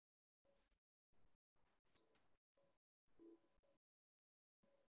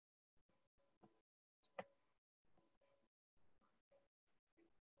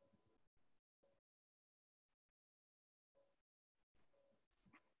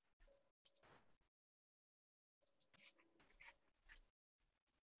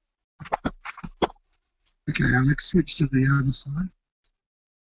Okay, Alex, switch to the other side.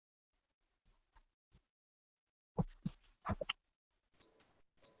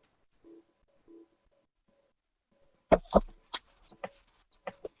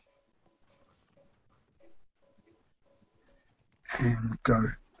 And go.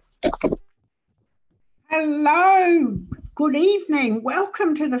 Hello, good evening.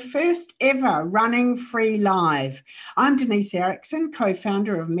 Welcome to the first ever Running Free Live. I'm Denise Erickson,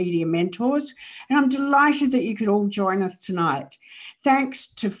 co-founder of Media Mentors, and I'm delighted that you could all join us tonight. Thanks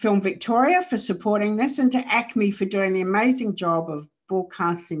to Film Victoria for supporting this and to Acme for doing the amazing job of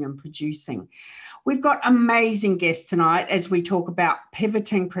broadcasting and producing. We've got amazing guests tonight as we talk about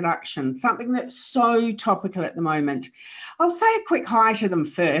pivoting production, something that's so topical at the moment. I'll say a quick hi to them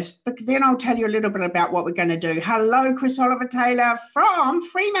first, but then I'll tell you a little bit about what we're going to do. Hello, Chris Oliver Taylor from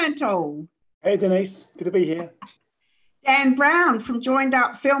Fremantle. Hey, Denise. Good to be here. Dan Brown from Joined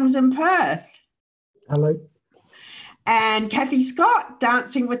Up Films in Perth. Hello. And Cathie Scott,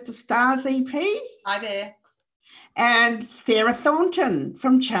 Dancing with the Stars EP. Hi there. And Sarah Thornton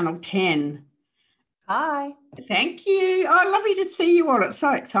from Channel 10. Hi. Thank you. Oh, lovely to see you all. It's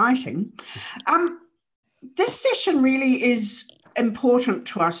so exciting. This session really is important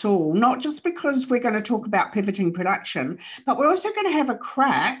to us all, not just because we're going to talk about pivoting production, but we're also going to have a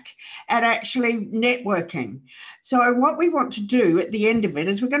crack at actually networking. So what we want to do at the end of it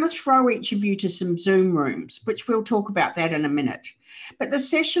is we're going to throw each of you to some Zoom rooms, which we'll talk about that in a minute. But the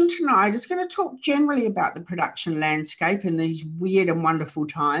session tonight is going to talk generally about the production landscape in these weird and wonderful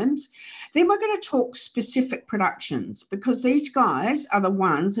times. Then we're going to talk specific productions because these guys are the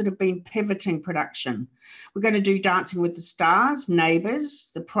ones that have been pivoting production. We're going to do Dancing with the Stars,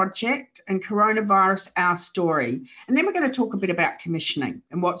 Neighbours, The Project, and Coronavirus, Our Story. And then we're going to talk a bit about commissioning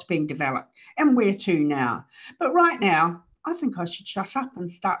and what's being developed and where to now. But right now, I think I should shut up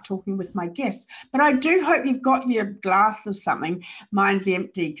and start talking with my guests. But I do hope you've got your glass of something. Mine's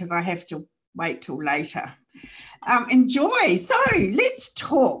empty because I have to wait till later. Enjoy. So let's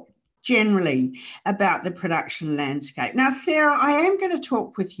talk generally about the production landscape. Now, Sarah, I am going to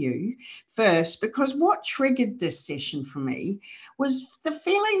talk with you first because what triggered this session for me was the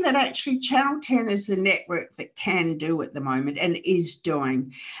feeling that actually Channel 10 is the network that can do at the moment and is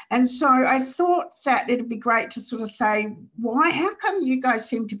doing. And so I thought that it'd be great to sort of say, how come you guys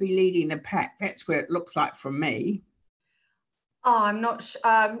seem to be leading the pack? That's where it looks like from me. Oh, I'm not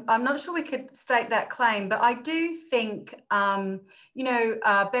sure we could state that claim, but I do think, Bev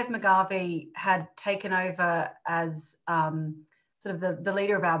McGarvey had taken over as sort of the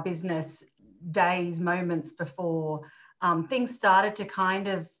leader of our business moments before things started to kind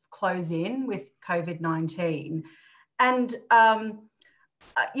of close in with COVID-19. And,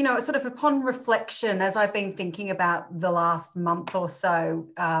 sort of upon reflection, as I've been thinking about the last month or so,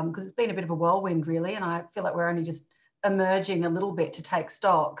 because it's been a bit of a whirlwind really, and I feel like we're only just emerging a little bit to take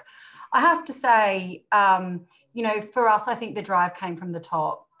stock. I have to say, for us, I think the drive came from the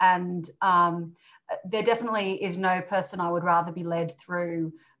top, and there definitely is no person I would rather be led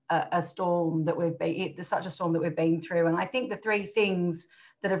through a storm that such a storm that we've been through. And I think the three things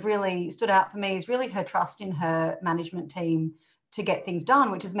that have really stood out for me is really her trust in her management team to get things done,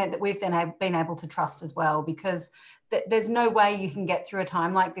 which has meant that we've then been able to trust as well, because there's no way you can get through a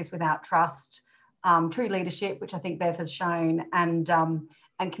time like this without trust. True leadership, which I think Bev has shown, and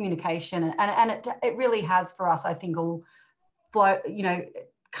communication, and it really has for us. I think all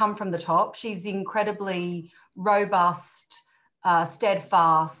come from the top. She's incredibly robust,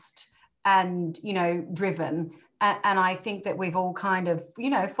 steadfast, and driven, and I think that we've all kind of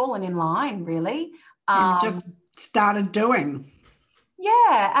fallen in line really, and just started doing.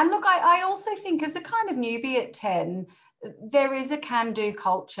 Yeah, and look, I also think as a kind of newbie at 10. There is a can-do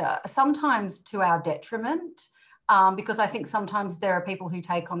culture, sometimes to our detriment, because I think sometimes there are people who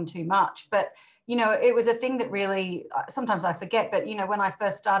take on too much. But, it was a thing that really, sometimes I forget, but, when I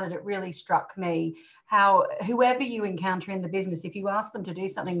first started, it really struck me how whoever you encounter in the business, if you ask them to do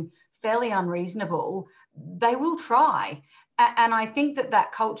something fairly unreasonable, they will try. And I think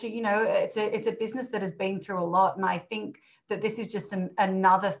that culture, it's a business that has been through a lot. And I think that this is just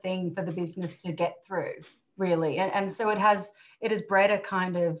another thing for the business to get through. Really, and so it has bred a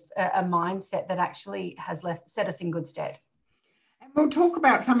kind of a mindset that actually has set us in good stead. And we'll talk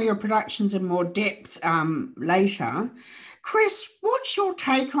about some of your productions in more depth later. Chris, what's your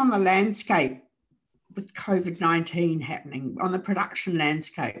take on the landscape with COVID-19 happening on the production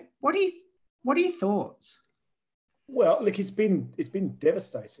landscape? What are your thoughts? Well, look, it's been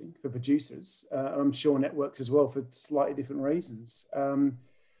devastating for producers. I'm sure networks as well for slightly different reasons.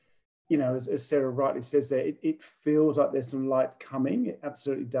 As Sarah rightly says there, it feels like there's some light coming. It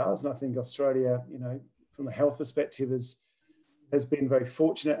absolutely does. And I think Australia, from a health perspective has been very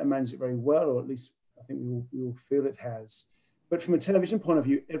fortunate and managed it very well, or at least I think we all feel it has. But from a television point of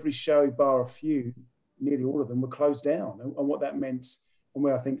view, every show, bar a few, nearly all of them, were closed down. And what that meant, and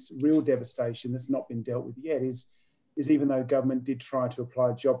where I think it's real devastation that's not been dealt with yet, is even though government did try to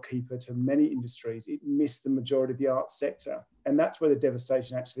apply JobKeeper to many industries, it missed the majority of the arts sector. And that's where the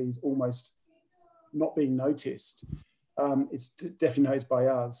devastation actually is almost not being noticed. It's definitely noticed by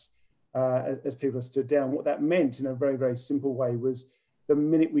us as people have stood down. What that meant in a very, very simple way was the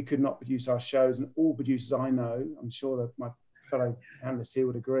minute we could not produce our shows, and all producers I know, I'm sure that my fellow analysts here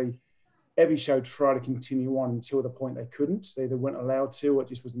would agree, every show tried to continue on until the point they couldn't. They either weren't allowed to, or it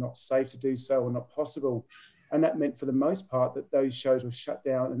just was not safe to do so, or not possible. And that meant for the most part that those shows were shut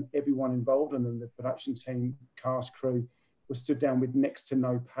down, and everyone involved in them, the production team, cast, crew, was stood down with next to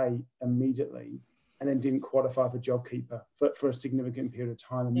no pay immediately, and then didn't qualify for JobKeeper for a significant period of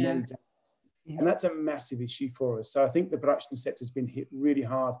time. And many days. Yeah. And that's a massive issue for us. So I think the production sector has been hit really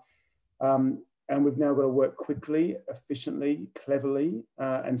hard. And we've now got to work quickly, efficiently, cleverly,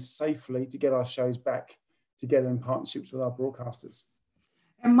 and safely to get our shows back together in partnerships with our broadcasters.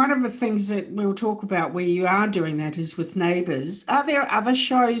 And one of the things that we'll talk about where you are doing that is with Neighbours. Are there other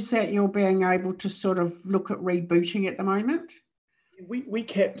shows that you're being able to sort of look at rebooting at the moment? We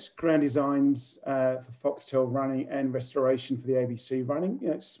kept Grand Designs for Foxtel running and Restoration for the ABC running. You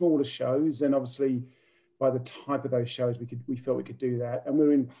know, smaller shows, and obviously by the type of those shows, we felt we could do that. And we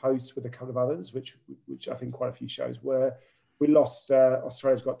were in post with a couple of others, which I think quite a few shows were. We lost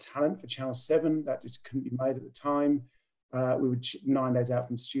Australia's Got Talent for Channel 7. That just couldn't be made at the time. We were 9 days out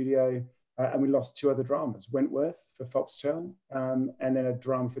from studio, and we lost 2 other dramas, Wentworth for Foxtel, and then a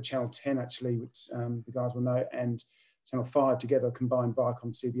drama for Channel 10, actually, which the guys will know, and Channel 5 together, a combined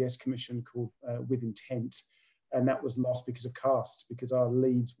Viacom-CBS commission called With Intent, and that was lost because of cast, because our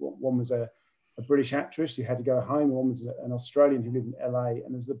leads, one was a British actress who had to go home, one was an Australian who lived in LA,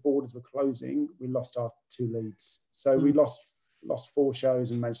 and as the borders were closing, we lost our 2 leads. So we lost 4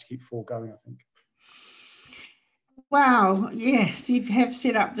 shows and managed to keep 4 going, I think. Wow, yes, you have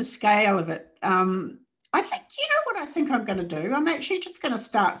set up the scale of it. I think, you know what I think I'm going to do? I'm actually just going to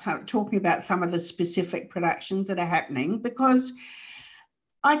start talking about some of the specific productions that are happening, because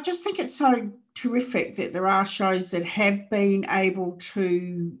I just think it's so terrific that there are shows that have been able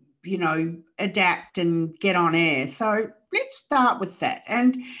to, you know, adapt and get on air. So let's start with that.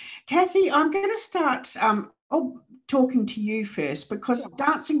 And Cathie, I'm going to start talking to you first, because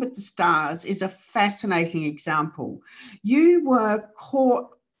Dancing with the Stars is a fascinating example. You were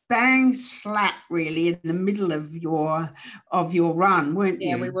caught bang slap really in the middle of your run, weren't you?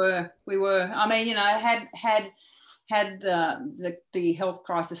 Yeah, we were. I mean, you know, had the health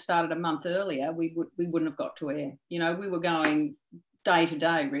crisis started a month earlier, we wouldn't have got to air. You know, we were going day to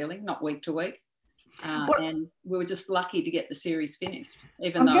day, really, not week to week, and we were just lucky to get the series finished,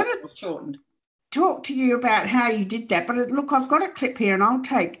 even though it was shortened. Talk to you about how you did that, but look, I've got a clip here, and I'll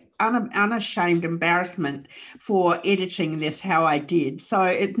take unashamed embarrassment for editing this how I did. So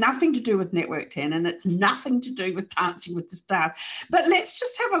it's nothing to do with Network 10, and it's nothing to do with Dancing with the Stars. But let's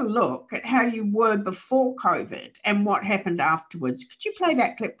just have a look at how you were before COVID and what happened afterwards. Could you play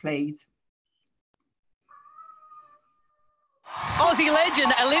that clip, please? Aussie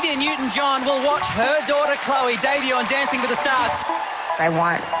legend Olivia Newton-John will watch her daughter Chloe debut on Dancing with the Stars. I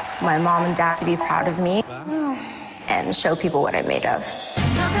want my mom and dad to be proud of me and show people what I'm made of.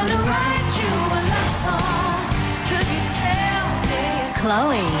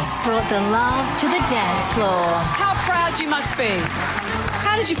 Chloe brought the love to the dance floor. How proud you must be.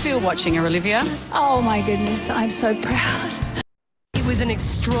 How did you feel watching her, Olivia? Oh my goodness, I'm so proud. It was an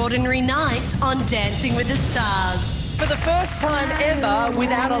extraordinary night on Dancing with the Stars. For the first time ever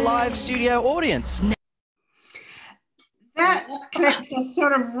without a live studio audience. That clip just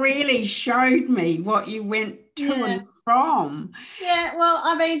sort of really showed me what you went to and from. Yeah, well,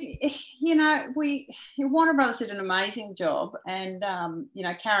 I mean, you know, Warner Brothers did an amazing job, and you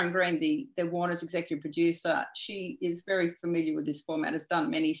know, Karen Green, the Warner's executive producer, she is very familiar with this format, has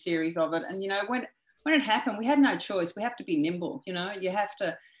done many series of it, and you know, when it happened, we had no choice. We have to be nimble. You know, you have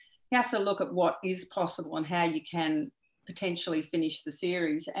to look at what is possible and how you can potentially finish the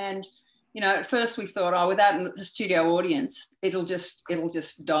series. And you know, at first we thought, oh, without the studio audience, it'll just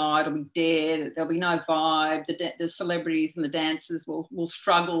die. It'll be dead. There'll be no vibe. The celebrities and the dancers will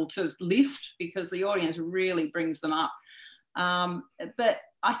struggle to lift because the audience really brings them up. But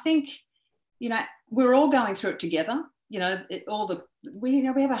I think, you know, we're all going through it together. You know, we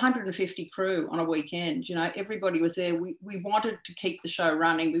have 150 crew on a weekend. You know, everybody was there. We wanted to keep the show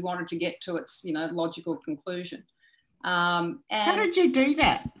running. We wanted to get to its, you know, logical conclusion. And how did you do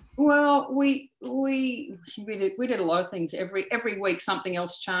that? Well, we did a lot of things. Every week something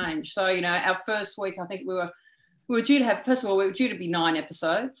else changed. So, you know, our first week, I think we were due to have, first of all, we were due to be 9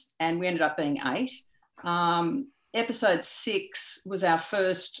 episodes, and we ended up being 8. Episode 6 was our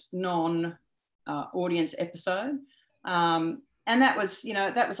first non-audience episode. And that was, you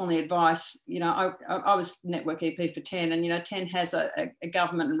know, that was on the advice, you know, I was network EP for 10, and, you know, 10 has a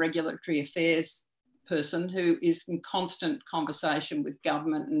government and regulatory affairs person who is in constant conversation with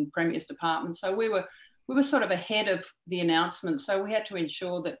government and premier's department. So we were sort of ahead of the announcements. So we had to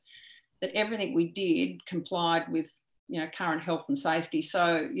ensure that everything we did complied with, you know, current health and safety.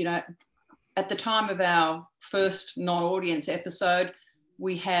 So, you know, at the time of our first non-audience episode,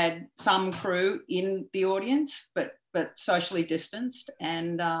 we had some crew in the audience, but socially distanced,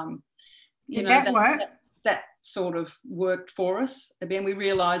 and you know, that sort of worked for us. And then we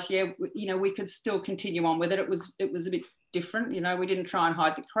realised, yeah, you know, we could still continue on with it. It was a bit different, you know. We didn't try and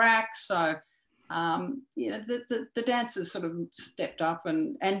hide the cracks. So you know, the dancers sort of stepped up,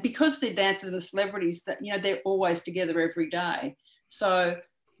 and because they're dancers and the celebrities, that, you know, they're always together every day, so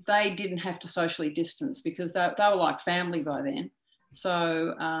they didn't have to socially distance because they were like family by then.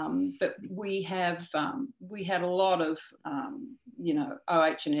 So, but we had a lot of, you know,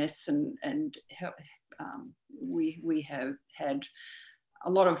 OH&S and we have had a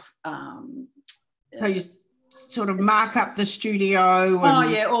lot of. So you sort of mark up the studio.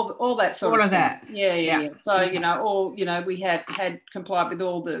 And all that sort all of of that. Yeah. So, you know, we had complied with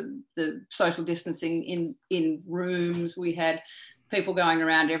all the social distancing in rooms. We had people going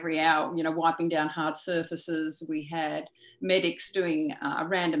around every hour, you know, wiping down hard surfaces. We had medics doing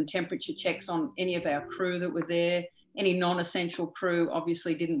random temperature checks on any of our crew that were there. Any non-essential crew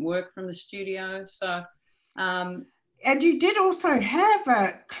obviously didn't work from the studio. So, and you did also have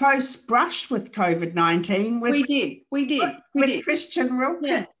a close brush with COVID-19. We did. With Christian Wilkins.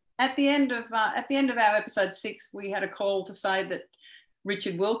 Yeah. At the end of our episode 6, we had a call to say that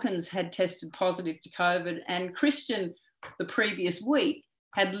Richard Wilkins had tested positive to COVID, and Christian, the previous week,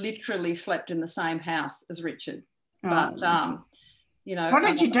 had literally slept in the same house as Richard. But, you know. What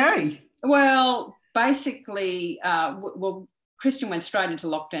did you do? Well, basically, Christian went straight into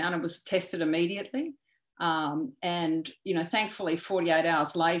lockdown and was tested immediately. And, you know, thankfully 48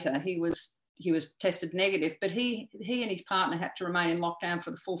 hours later, he was tested negative, but he and his partner had to remain in lockdown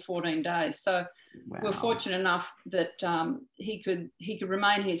for the full 14 days. So we're fortunate enough that he could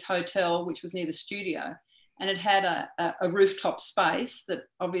remain in his hotel, which was near the studio. And it had a rooftop space that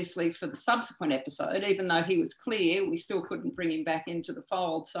obviously for the subsequent episode, even though he was clear, we still couldn't bring him back into the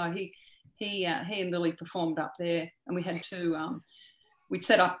fold. So he and Lily performed up there, and we had we'd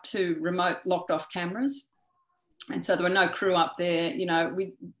set up 2 remote locked off cameras. And so there were no crew up there. You know,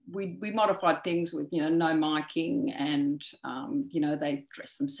 we modified things with, you know, no miking, and, you know, they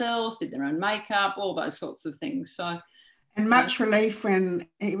dressed themselves, did their own makeup, all those sorts of things. So, and much relief when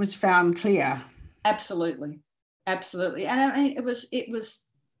it was found clear. Absolutely. And I mean, it was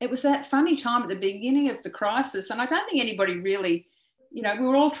that funny time at the beginning of the crisis, and I don't think anybody really, you know, we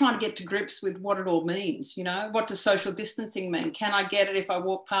were all trying to get to grips with what it all means. You know, what does social distancing mean? Can I get it if I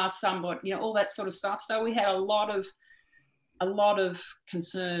walk past somebody? You know, all that sort of stuff. So we had a lot of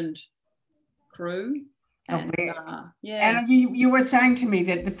concerned crew. And, yeah. And you were saying to me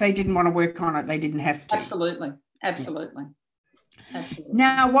that if they didn't want to work on it, they didn't have to. Absolutely.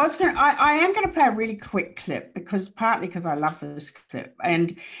 Now, I am going to play a really quick clip partly because I love this clip,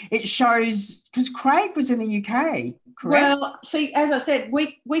 and it shows, because Craig was in the UK, correct? Well, see, as I said,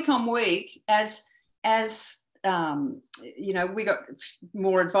 week on week, as you know, we got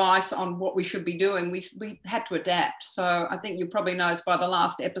more advice on what we should be doing. We had to adapt. So I think you probably noticed by the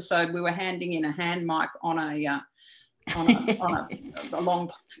last episode, we were handing in a hand mic on a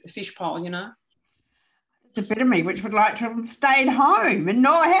long fish pole, you know. It's a bit of me which would like to have stayed home and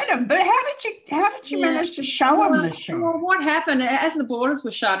not had them. But how did you manage to show them the show? Well, what happened as the borders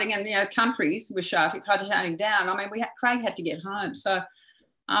were shutting and, you know, countries were shutting down? I mean, Craig had to get home. So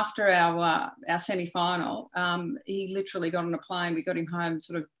after our semi-final, he literally got on a plane. We got him home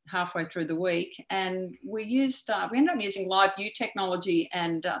sort of halfway through the week, and we ended up using live view technology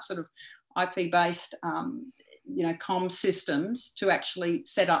and sort of IP-based you know, comm systems to actually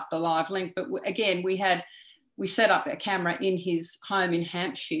set up the live link. But again, we set up a camera in his home in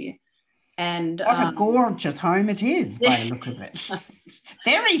Hampshire. And what a gorgeous home it is, by the look of it.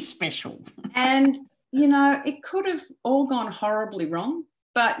 Very special. And, you know, it could have all gone horribly wrong,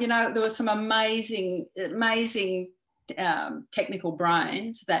 but, you know, there were some amazing technical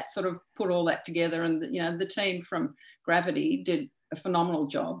brains that sort of put all that together. And, you know, the team from Gravity did a phenomenal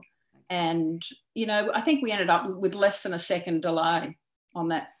job. And, you know, I think we ended up with less than a second delay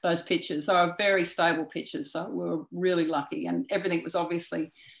on those pictures. They were very stable pictures, so we were really lucky, and everything was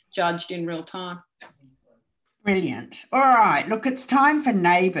obviously judged in real time. Brilliant. All right, look, it's time for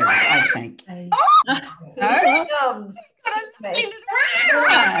neighbours, I think.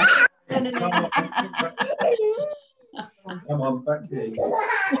 Come on, back here.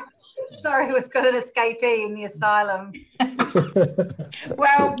 Sorry, we've got an escapee in the asylum.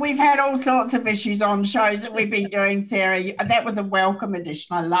 Well, we've had all sorts of issues on shows that we've been doing, Sarah. That was a welcome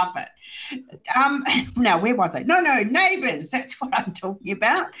addition. I love it. No, where was I? No, neighbours. That's what I'm talking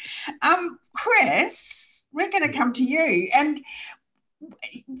about. Chris, we're going to come to you and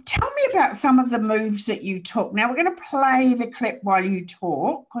tell me about some of the moves that you took. Now, we're going to play the clip while you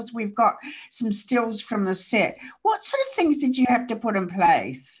talk because we've got some stills from the set. What sort of things did you have to put in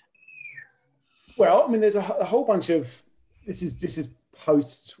place? Well, I mean, there's a whole bunch of, this is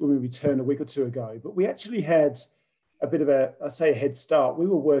post when we returned a week or two ago, but we actually had a bit of a head start. We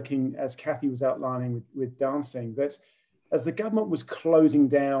were working, as Cathie was outlining with dancing, that as the government was closing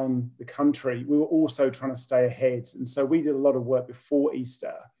down the country, we were also trying to stay ahead. And so we did a lot of work before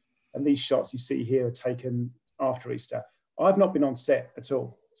Easter. And these shots you see here are taken after Easter. I've not been on set at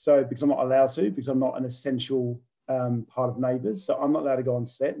all. So because I'm not allowed to, because I'm not an essential part of Neighbours. So I'm not allowed to go on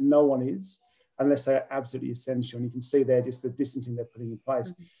set. No one is, unless they're absolutely essential. And you can see there just the distancing they're putting in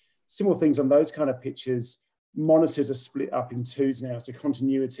place. Mm-hmm. Similar things on those kind of pictures. Monitors are split up in twos now. So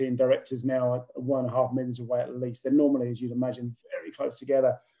continuity and directors now are 1.5 meters away at least. They're normally, as you'd imagine, very close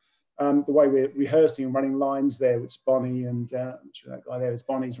together. The way we're rehearsing and running lines there, which Bonnie and I'm sure that guy there is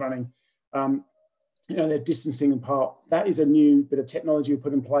Bonnie's running, they're distancing apart. That is a new bit of technology we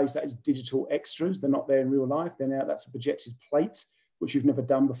put in place. That is digital extras. They're not there in real life. That's a projected plate, which we've never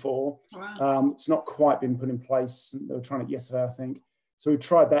done before. Wow. It's not quite been put in place. They were trying it yesterday, I think. So we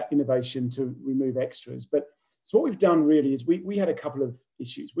tried that innovation to remove extras. But so what we've done really is we had a couple of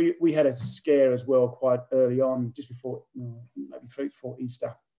issues. We had a scare as well quite early on, just before, maybe 3 before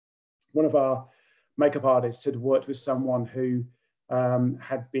Easter. One of our makeup artists had worked with someone who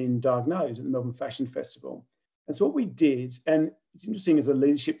had been diagnosed at the Melbourne Fashion Festival. And so what we did, and it's interesting as a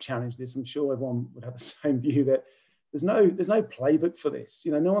leadership challenge, this, I'm sure everyone would have the same view, that there's no playbook for this.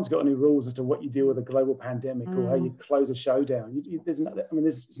 No one's got any rules as to what you do with a global pandemic or how you close a show down. It's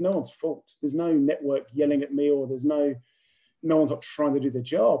no one's fault. There's no network yelling at me, or there's no one's not trying to do their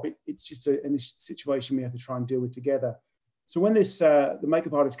job. It's just a situation we have to try and deal with together. So when the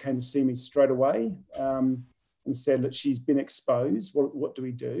makeup artist came to see me straight away and said, look, she's been exposed, what do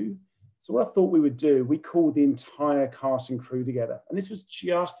we do? So what I thought we would do, we called the entire cast and crew together. And this was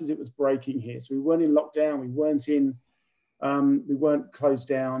just as it was breaking here. So we weren't in lockdown, we weren't closed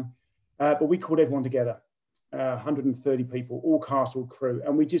down, but we called everyone together, 130 people, all cast, all crew.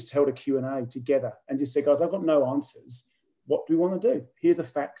 And we just held a Q&A together and just said, guys, I've got no answers. What do we want to do? Here's the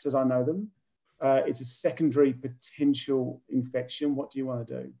facts as I know them. It's a secondary potential infection. What do you want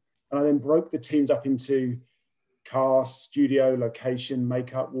to do? And I then broke the teams up into cast, studio, location,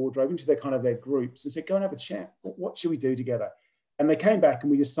 makeup, wardrobe, into their groups, and said, go and have a chat. What should we do together? And they came back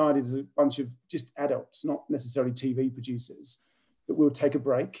and we decided as a bunch of just adults, not necessarily TV producers, that we'll take a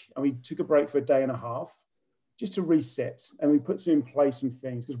break. And we took a break for a day and a half just to reset. And we put in place some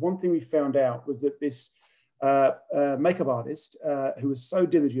things. Because one thing we found out was that this makeup artist, who was so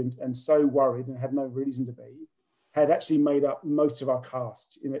diligent and so worried and had no reason to be, had actually made up most of our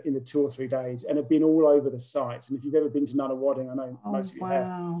cast in the 2 or 3 days and had been all over the site. And if you've ever been to Nunawading, I know most of you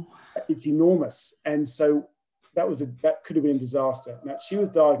have, it's enormous. And so that could have been a disaster. Now, she was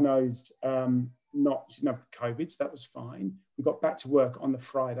diagnosed, she didn't have COVID, so that was fine. We got back to work on the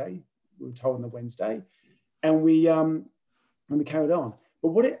Friday, we were told on the Wednesday, and we carried on. But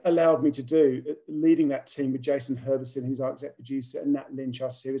what it allowed me to do, leading that team with Jason Herbison, who's our exec producer, and Nat Lynch,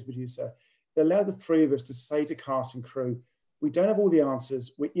 our series producer, it allowed the three of us to say to cast and crew, we don't have all the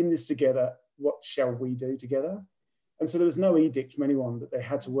answers, we're in this together, what shall we do together? And so there was no edict from anyone that they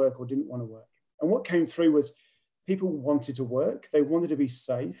had to work or didn't want to work. And what came through was people wanted to work, they wanted to be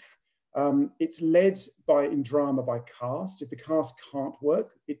safe. It's led in drama by cast. If the cast can't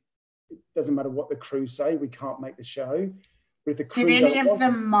work, it doesn't matter what the crew say, we can't make the show. But if the crew did any of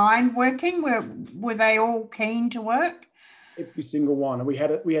them mind working? Were they all keen to work? Every single one. And we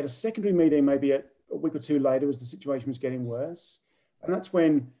had a secondary meeting maybe a week or two later as the situation was getting worse. And that's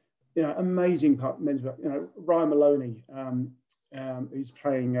when, amazing men, Ryan Maloney, who's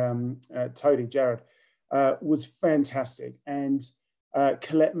playing Toadie, Jared, was fantastic. And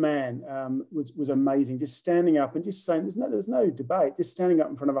Colette Mann was amazing, just standing up and just saying, there's no debate, just standing up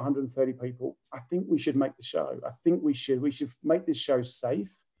in front of 130 people. I think we should make the show. I think we should make this show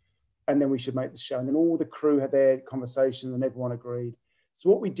safe, and then we should make the show. And then all the crew had their conversation and everyone agreed. So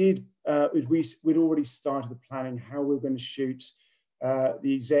what we did is we'd already started the planning how we were going to shoot.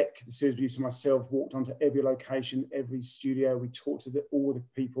 The exec, the series producer, myself walked onto every location, every studio. We talked to all the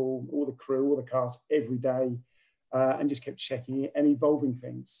people, all the crew, all the cast every day, and just kept checking it and evolving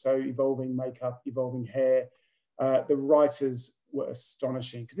things. So evolving makeup, evolving hair. The writers were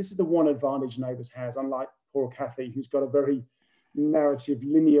astonishing, because this is the one advantage Neighbours has, unlike poor Cathie, who's got a very narrative,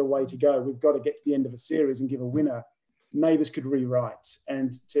 linear way to go. We've got to get to the end of a series and give a winner. Neighbours could rewrite.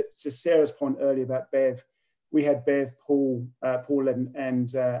 And to Sarah's point earlier about Bev, we had Bev, Paul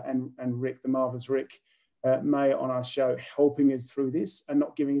and Rick, the marvellous Rick May, on our show, helping us through this and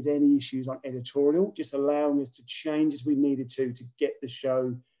not giving us any issues on editorial, just allowing us to change as we needed to get the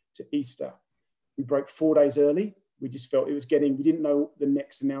show to Easter. We broke 4 days early. We just felt it was getting, we didn't know the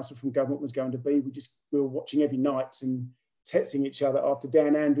next announcement from government was going to be. We were watching every night and texting each other after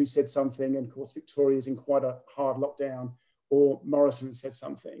Dan Andrews said something, and of course Victoria's in quite a hard lockdown, or Morrison said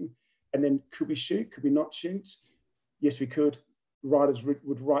something. And then, could we shoot? Could we not shoot? Yes, we could. Writers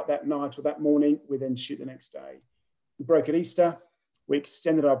would write that night or that morning. We then shoot the next day. We broke at Easter. We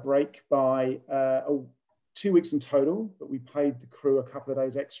extended our break by 2 weeks in total, but we paid the crew a couple of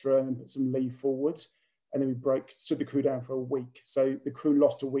days extra and put some leave forward. And then we stood the crew down for a week. So the crew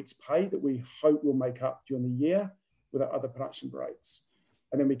lost a week's pay that we hope will make up during the year with our other production breaks.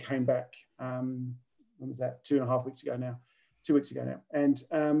 And then we came back, when was that? 2.5 weeks ago now. 2 weeks ago now.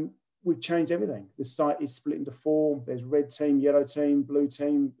 And we've changed everything. The site is split into 4. There's red team, yellow team, blue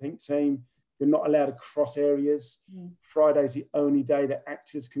team, pink team. You're not allowed to cross areas. Friday's the only day that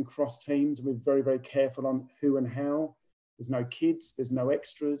actors can cross teams, and we're very, very careful on who and how. There's no kids, there's no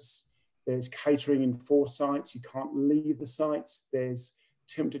extras. There's catering in 4 sites. You can't leave the sites. There's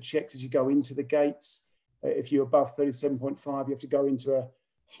temperature checks as you go into the gates. If you're above 37.5, you have to go into a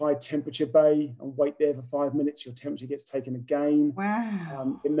high temperature bay and wait there for 5 minutes. Your temperature gets taken again.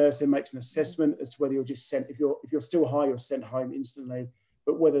 Wow. The nurse then makes an assessment as to whether you're just sent, if you're still high, you're sent home instantly,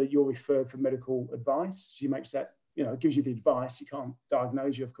 but whether you're referred for medical advice. She makes that, gives you the advice. You can't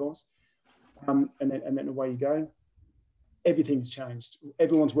diagnose you, of course. And then away you go. Everything's changed.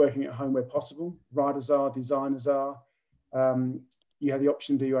 Everyone's working at home where possible. Writers are, designers are. You have the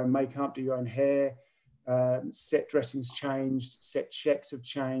option to do your own makeup, do your own hair. Set dressing's changed, set checks have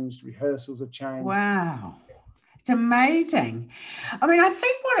changed, rehearsals have changed. Wow. It's amazing. I mean, I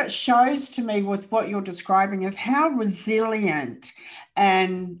think what it shows to me with what you're describing is how resilient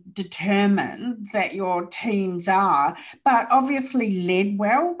and determined that your teams are, but obviously led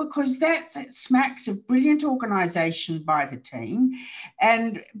well, because it smacks of brilliant organisation by the team.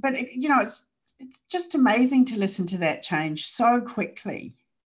 But it's just amazing to listen to that change so quickly.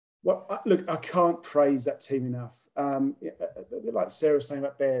 Well, look, I can't praise that team enough. A bit like Sarah was saying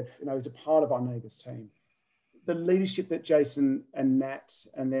about Bev, it's a part of our Neighbours team. The leadership that Jason and Nat,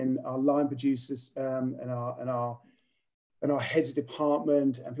 and then our line producers and our heads of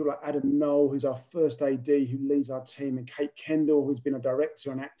department, and people like Adam Knoll, who's our first AD, who leads our team, and Kate Kendall, who's been a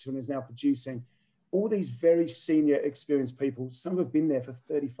director and actor and is now producing. All these very senior, experienced people, some have been there for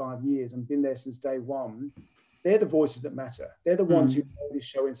 35 years and been there since day one. They're the voices that matter. They're the ones who know this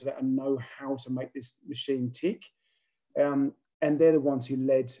show inside out and know how to make this machine tick. And they're the ones who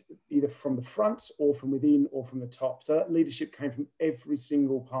led either from the front or from within or from the top. So that leadership came from every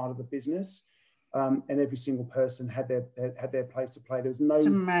single part of the business, and every single person had their place to play. There was no. It's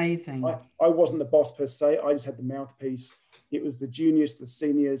amazing. I wasn't the boss per se. I just had the mouthpiece. It was the juniors, the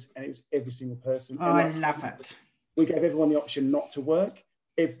seniors, and it was every single person. Oh, I love it. We gave everyone the option not to work.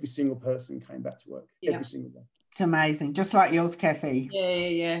 Every single person came back to work. Yeah. Every single day. It's amazing, just like yours, Cathie.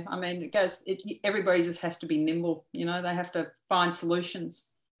 Yeah. I mean, everybody just has to be nimble. They have to find solutions.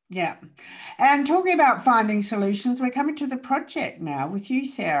 Yeah. And talking about finding solutions, we're coming to the project now with you,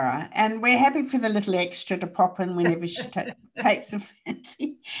 Sarah, and we're happy for the little extra to pop in whenever she takes a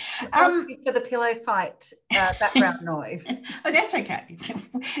fancy. For the pillow fight background noise. Oh, that's okay.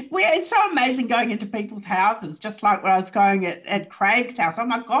 It's so amazing going into people's houses, just like when I was going at Craig's house. Oh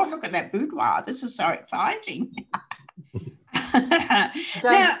my God, look at that boudoir. This is so exciting.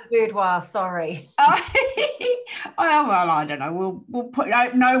 Boudoir, sorry. Well, I don't know. We'll put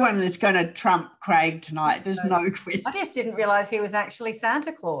no one is going to trump Craig tonight. There's no question. I just didn't realise he was actually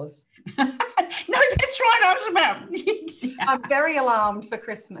Santa Claus. No, that's right. I was about. I'm very alarmed for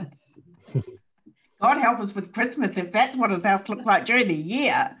Christmas. God help us with Christmas if that's what his house looks like during the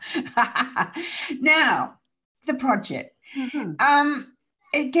year. Now, the project. Mm-hmm.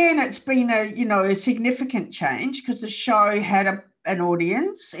 Again, it's been a significant change because the show had an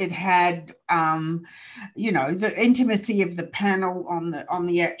audience. It had the intimacy of the panel on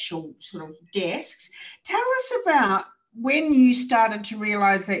the actual sort of desks. Tell us about when you started to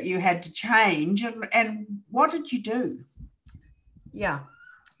realise that you had to change, and what did you do? Yeah.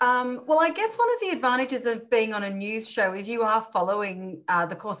 Well, I guess one of the advantages of being on a news show is you are following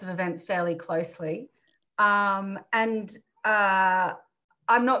the course of events fairly closely. I'm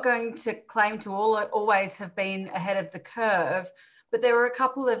not going to claim to always have been ahead of the curve, but there were a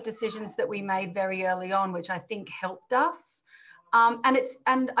couple of decisions that we made very early on, which I think helped us.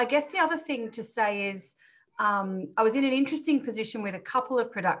 And I guess the other thing to say is I was in an interesting position with a couple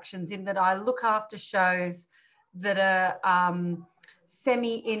of productions in that I look after shows that are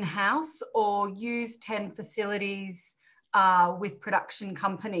semi-in-house or use 10 facilities with production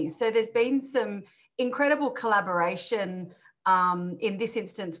companies. So there's been some incredible collaboration in this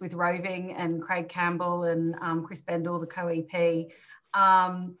instance with Roving and Craig Campbell and Chris Bendall, the co-EP.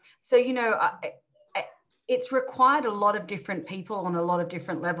 So, you know, it's required a lot of different people on a lot of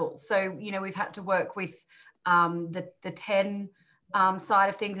different levels. So, you know, we've had to work with the 10 side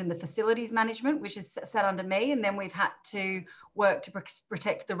of things in the facilities management, which is sat under me. And then we've had to work to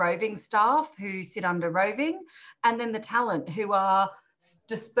protect the Roving staff who sit under Roving, and then the talent who are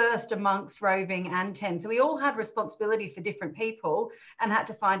dispersed amongst Roving and 10. So we all had responsibility for different people and had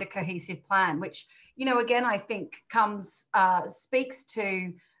to find a cohesive plan, which, you know, again, I think speaks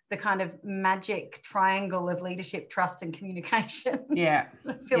to the kind of magic triangle of leadership, trust, and communication. Yeah.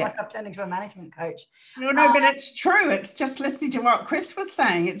 I feel like I've turned into a management coach. No, but it's true. It's just listening to what Chris was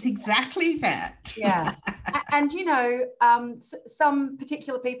saying. It's exactly that. Yeah. And, you know, some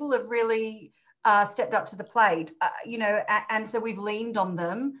particular people have really stepped up to the plate, you know, and so we've leaned on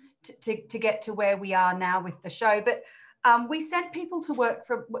them to get to where we are now with the show. But we sent people to work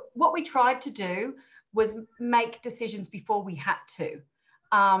for, what we tried to do was make decisions before we had to.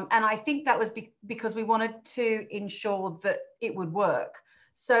 And I think that was because we wanted to ensure that it would work.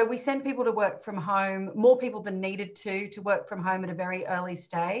 So we sent people to work from home, more people than needed to work from home at a very early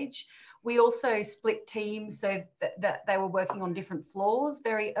stage. We also split teams so that they were working on different floors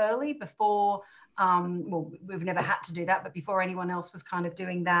very early before, well, we've never had to do that, but before anyone else was kind of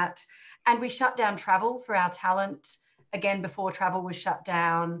doing that. And we shut down travel for our talent, again, before travel was shut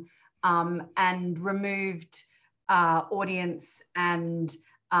down, and removed audience and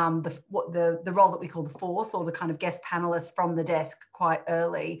the role that we call the fourth, or the kind of guest panelist, from the desk quite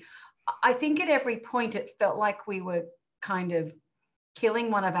early. I think at every point it felt like we were kind of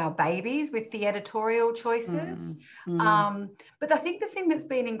killing one of our babies with the editorial choices. But I think the thing that's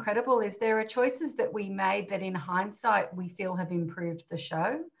been incredible is there are choices that we made that in hindsight we feel have improved the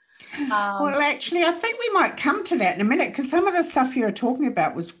show. Well, actually, I think we might come to that in a minute, because some of the stuff you were talking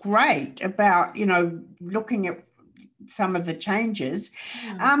about was great about, you know, looking at some of the changes.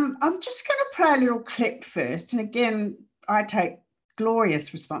 I'm just going to play a little clip first. And again, I take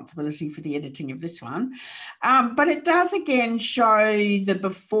glorious responsibility for the editing of this one. But it does again show the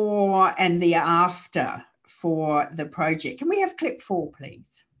before and the after for the project. Can we have clip 4,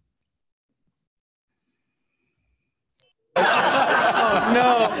 please? Oh,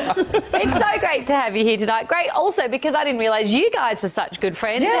 no. It's so great to have you here tonight. Great also because I didn't realise you guys were such good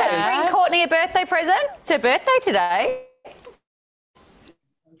friends. Yes. Bring Courtney a birthday present. It's her birthday today.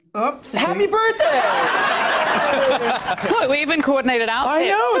 Oops. Happy birthday! Look, we even coordinated outfits. I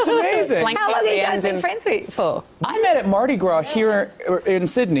know, it's amazing. How long have you guys been friends for? I met at Mardi Gras here in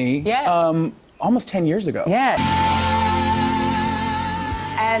Sydney almost 10 years ago. Yeah.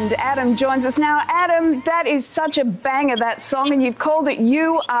 And Adam joins us now. Adam, that is such a banger, that song, and you've called it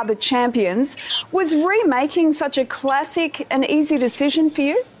You Are the Champions. Was remaking such a classic an easy decision for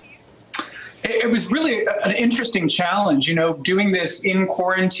you? It was really an interesting challenge, you know, doing this in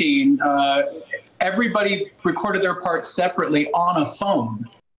quarantine. Everybody recorded their parts separately on a phone.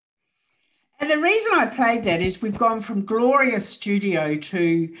 And the reason I played that is we've gone from Gloria's studio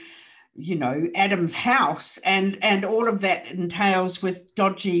to, you know, Adam's house, and all of that entails with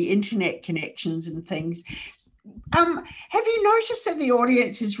dodgy internet connections and things. Have you noticed that the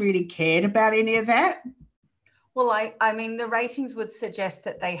audience has really cared about any of that? Well, I mean, the ratings would suggest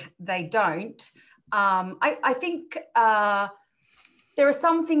that they don't. I think there are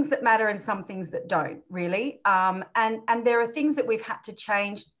some things that matter and some things that don't, really. And there are things that we've had to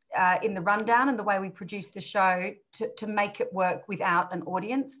change in the rundown and the way we produce the show to make it work without an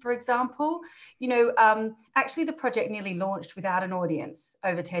audience, for example. You know, actually the project nearly launched without an audience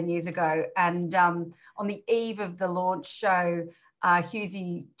over 10 years ago. And on the eve of the launch show,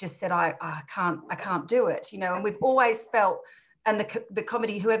 Husey just said, I can't do it, you know, and we've always felt, and the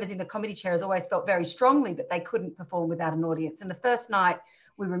comedy, whoever's in the comedy chair has always felt very strongly that they couldn't perform without an audience. And the first night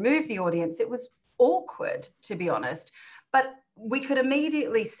we removed the audience, it was awkward, to be honest. But we could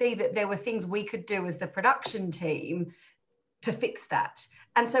immediately see that there were things we could do as the production team to fix that.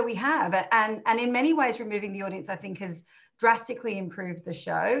 And so we have, and in many ways, removing the audience, I think, has drastically improved the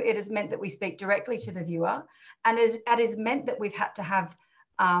show. It has meant that we speak directly to the viewer, and it has meant that we've had to have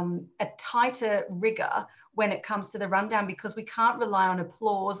a tighter rigor when it comes to the rundown, because we can't rely on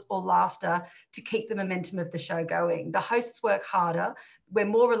applause or laughter to keep the momentum of the show going. The hosts work harder. We're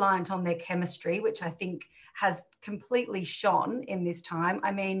more reliant on their chemistry, which I think has completely shone in this time.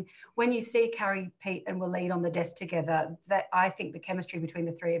 I mean, when you see Carrie, Pete and Waleed on the desk together, that I think the chemistry between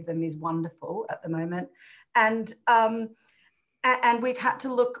the three of them is wonderful at the moment. And we've had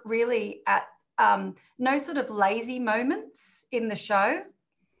to look really at no sort of lazy moments in the show,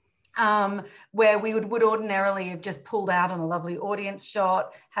 where we would ordinarily have just pulled out on a lovely audience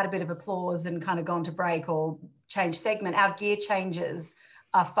shot, had a bit of applause and kind of gone to break or change segment. Our gear changes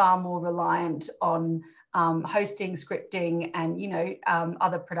are far more reliant on hosting, scripting, and, you know,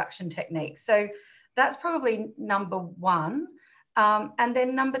 other production techniques. So that's probably number one. And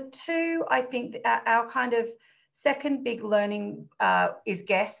then number two, I think our kind of second big learning is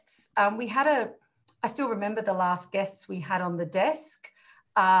guests. I still remember the last guests we had on the desk.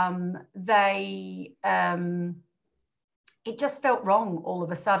 It just felt wrong all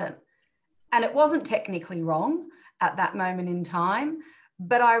of a sudden. And it wasn't technically wrong at that moment in time.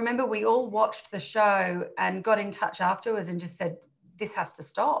 But I remember we all watched the show and got in touch afterwards and just said, this has to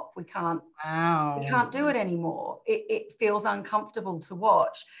stop. We can't do it anymore. It feels uncomfortable to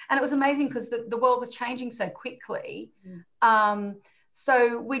watch. And it was amazing because the world was changing so quickly.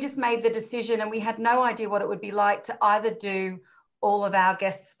 So we just made the decision, and we had no idea what it would be like to either do all of our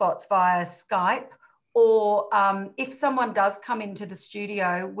guest spots via Skype, or if someone does come into the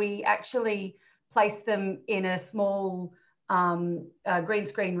studio, we actually place them in a small green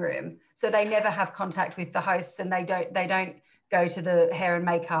screen room, so they never have contact with the hosts, and they don't go to the hair and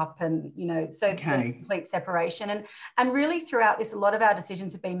makeup, and, you know, so there's complete separation. And really throughout this, a lot of our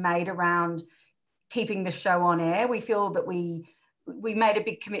decisions have been made around keeping the show on air. We feel that we made a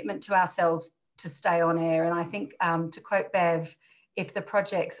big commitment to ourselves to stay on air, and I think to quote Bev, if the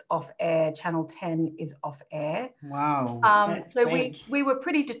project's off air, Channel 10 is off air. Wow. So we were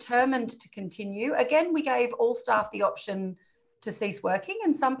pretty determined to continue. Again, we gave all staff the option to cease working,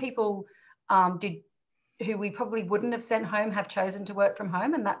 and some people who we probably wouldn't have sent home have chosen to work from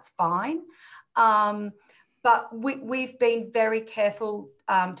home, and that's fine. But we've been very careful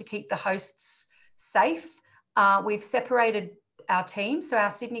to keep the hosts safe. We've separated our team. So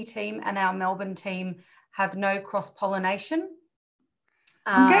our Sydney team and our Melbourne team have no cross-pollination.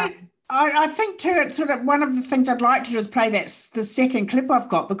 I think too, it's sort of one of the things I'd like to do is play the second clip I've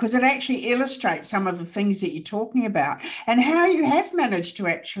got, because it actually illustrates some of the things that you're talking about and how you have managed to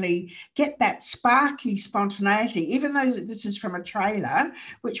actually get that sparky spontaneity, even though this is from a trailer,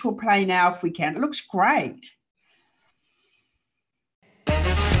 which we'll play now if we can. It looks great.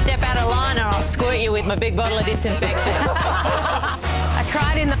 Step out of line and I'll squirt you with my big bottle of disinfectant. I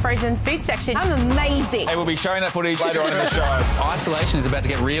cried in the frozen food section. I'm amazing. Hey, we'll be showing that footage later on in the show. Isolation is about to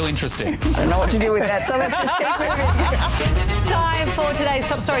get real interesting. I don't know what to do with that, so let's just keep moving. Time for today's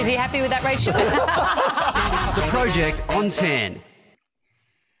top stories. Are you happy with that, Rachel? The project on 10.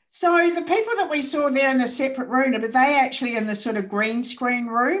 So the people that we saw there in the separate room, are they actually in the sort of green screen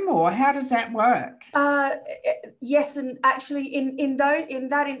room, or how does that work? Yes, and actually in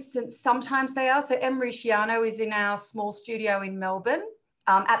that instance, sometimes they are. So Emery Shiano is in our small studio in Melbourne,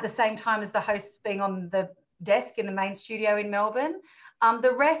 at the same time as the hosts being on the desk in the main studio in Melbourne.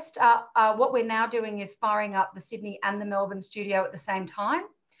 The rest are what we're now doing is firing up the Sydney and the Melbourne studio at the same time.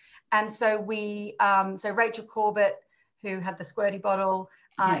 And so so Rachel Corbett, who had the squirty bottle,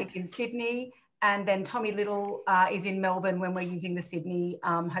 is in Sydney, and then Tommy Little is in Melbourne when we're using the Sydney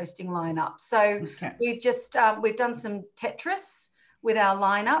hosting lineup. So we've just we've done some Tetris with our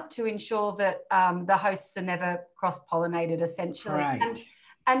lineup to ensure that the hosts are never cross-pollinated, essentially. Right.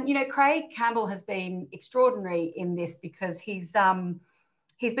 And you know, Craig Campbell has been extraordinary in this because he's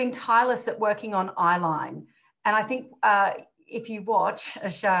been tireless at working on eyeline. And I think if you watch a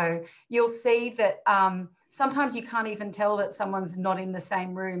show, you'll see that sometimes you can't even tell that someone's not in the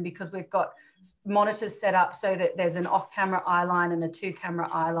same room because we've got monitors set up so that there's an off-camera eye line and a two-camera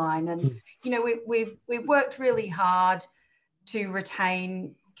eye line. And, you know, we've worked really hard to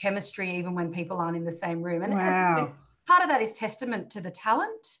retain chemistry even when people aren't in the same room. And part of that is testament to the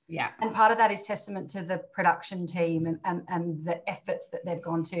talent. Yeah. And part of that is testament to the production team and the efforts that they've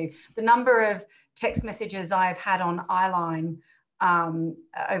gone to. The number of text messages I've had on eyeline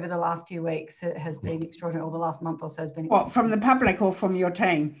over the last few weeks. It has been extraordinary, or the last month or so has been extraordinary. What, from the public or from your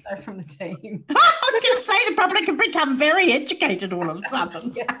team? From the team. I was going to say the public have become very educated all of a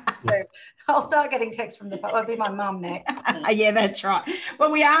sudden. So I'll start getting texts from the public. I'll be my mum next. Yeah, that's right.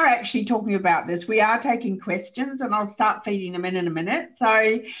 Well, we are actually talking about this. We are taking questions, and I'll start feeding them in a minute.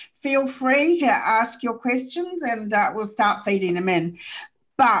 So feel free to ask your questions, and we'll start feeding them in.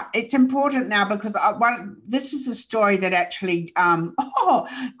 But it's important now because this is a story that actually,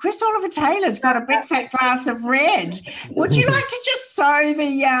 Chris Oliver Taylor's got a big fat glass of red. Would you like to just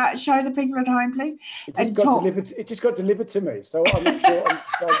show the people at home, please? It just got delivered to me, so I'm not sure I'm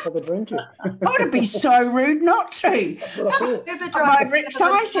excited to drink it. Oh, it'd be so rude not to. I'm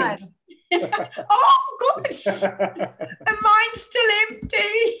overexcited. Oh, good. And mine's still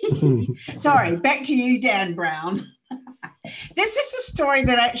empty. Sorry, back to you, Dan Brown. This is a story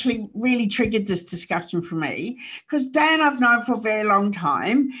that actually really triggered this discussion for me, because Dan I've known for a very long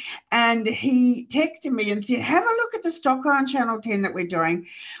time, and he texted me and said, have a look at the stock on Channel 10 that we're doing.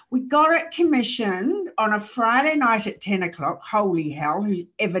 We got it commissioned on a Friday night at 10 o'clock. Holy hell, who's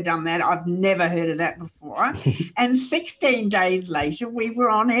ever done that? I've never heard of that before. And 16 days later, we were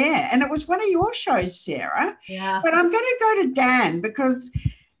on air. And it was one of your shows, Sarah. Yeah. But I'm going to go to Dan, because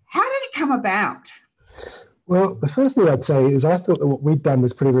how did it come about? Well, the first thing I'd say is I thought that what we'd done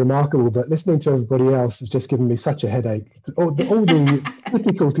was pretty remarkable, but listening to everybody else has just given me such a headache. All the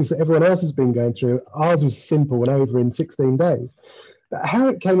difficulties that everyone else has been going through, ours was simple and over in 16 days. But how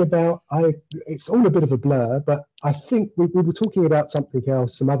it came about, it's all a bit of a blur, but I think we were talking about something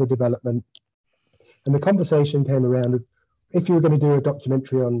else, some other development, and the conversation came around of, if you were going to do a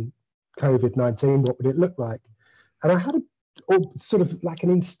documentary on COVID-19, what would it look like? And I had sort of like an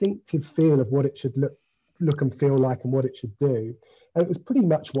instinctive feel of what it should look and feel like and what it should do. And it was pretty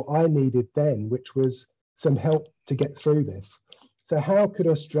much what I needed then, which was some help to get through this. So how could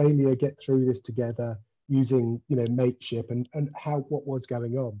Australia get through this together using, mateship and what was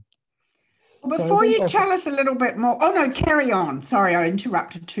going on? Before you tell us a little bit more, oh no, carry on. Sorry, I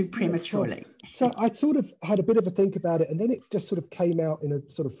interrupted too prematurely. So I sort of had a bit of a think about it, and then it just sort of came out in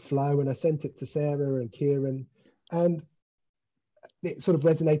a sort of flow, and I sent it to Sarah and Kieran, and it sort of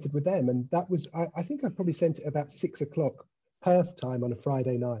resonated with them. And that was, I think I probably sent it about 6 o'clock Perth time on a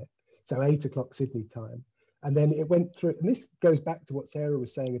Friday night, so 8 o'clock Sydney time. And then it went through, and this goes back to what Sarah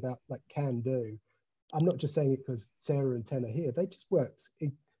was saying about like can do. I'm not just saying it because Sarah and Ten are here. They just worked.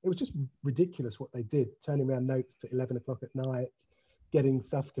 It was just ridiculous what they did, turning around notes at 11 o'clock at night, getting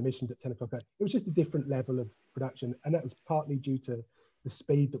stuff commissioned at 10 o'clock at night. It was just a different level of production. And that was partly due to the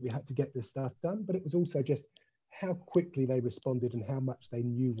speed that we had to get this stuff done, but it was also just how quickly they responded and how much they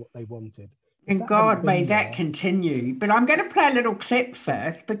knew what they wanted. And God, may that continue. But I'm going to play a little clip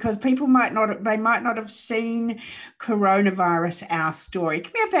first, because people might not have seen Coronavirus, Our Story.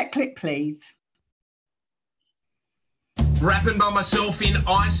 Can we have that clip, please? Rapping by myself in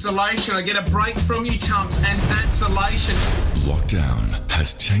isolation. I get a break from you chumps, and that's elation. Lockdown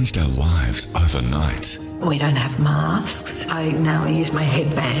has changed our lives overnight. We don't have masks. I now use my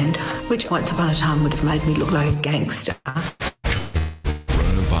headband, which once upon a time would have made me look like a gangster.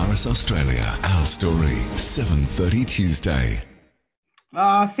 Coronavirus Australia, Our Story, 7:30 Tuesday.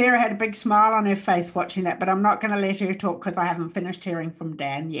 Oh, Sarah had a big smile on her face watching that, but I'm not going to let her talk because I haven't finished hearing from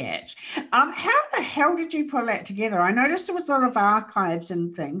Dan yet. How the hell did you pull that together? I noticed there was a lot of archives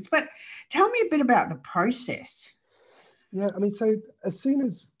and things, but tell me a bit about the process. Yeah, I mean, so as soon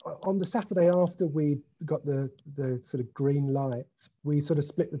as on the Saturday after we got the sort of green light, we sort of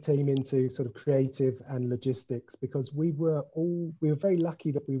split the team into sort of creative and logistics, because we were very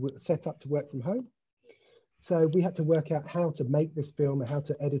lucky that we were set up to work from home. So we had to work out how to make this film, how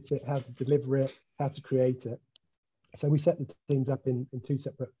to edit it, how to deliver it, how to create it. So we set the teams up in 2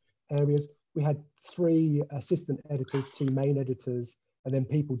 separate areas. We had 3 assistant editors, 2 main editors, and then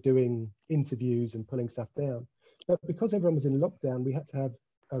people doing interviews and pulling stuff down. But because everyone was in lockdown, we had to have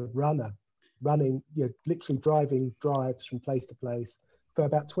a runner running, literally driving drives from place to place for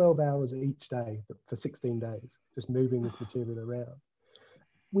about 12 hours each day for 16 days, just moving this material around.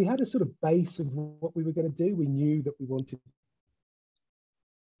 We had a sort of base of what we were going to do. We knew that we wanted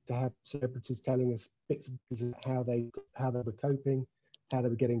to have celebrities telling us bits and pieces of how they were coping, how they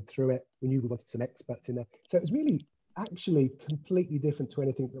were getting through it. We knew we wanted some experts in there. So it was really actually completely different to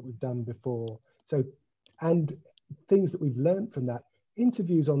anything that we've done before. So, and things that we've learned from that,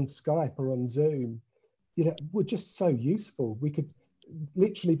 interviews on Skype or on Zoom, were just so useful. We could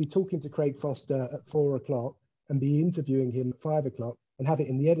literally be talking to Craig Foster at 4 o'clock and be interviewing him at 5 o'clock and have it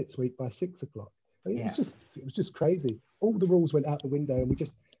in the edit suite by 6 o'clock. I mean, it was just crazy. All the rules went out the window, and we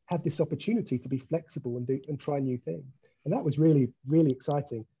just had this opportunity to be flexible and try new things. And that was really, really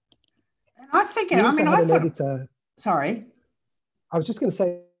exciting. I think, I mean, I thought, editor. Sorry. I was just going to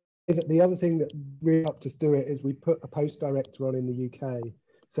say that the other thing that really helped us do it is we put a post director on in the UK.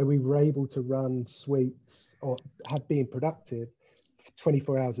 So we were able to run suites or have been productive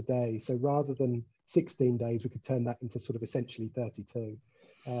 24 hours a day. So rather than 16 days, we could turn that into sort of essentially 32,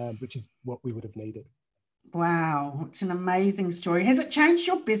 which is what we would have needed. Wow, it's an amazing story. Has it changed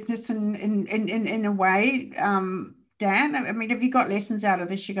your business in a way, Dan? I mean, have you got lessons out of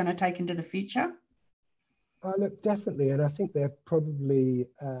this you're going to take into the future? Look, definitely. And I think they're probably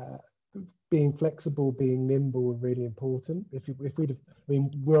being flexible, being nimble are really important. If we'd have, I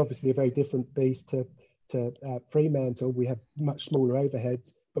mean, we're obviously a very different beast to Fremantle. We have much smaller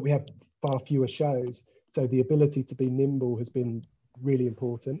overheads, but we have far fewer shows. So the ability to be nimble has been really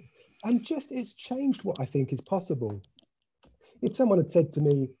important. And just it's changed what I think is possible. If someone had said to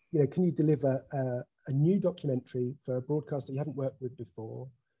me, you know, can you deliver a new documentary for a broadcaster you haven't worked with before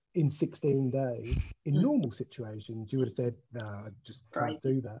in 16 days, in normal situations, you would have said, no, I just can't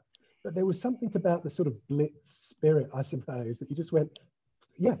do that. But there was something about the sort of blitz spirit, I suppose, that you just went,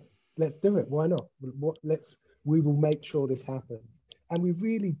 yeah, let's do it. Why not? We will make sure this happens. And we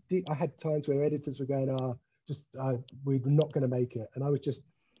really did. I had times where editors were going, we're not going to make it. And I was just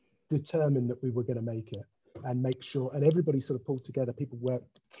determined that we were going to make it and make sure. And everybody sort of pulled together. People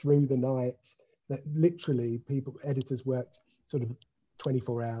worked through the night. That literally, editors worked sort of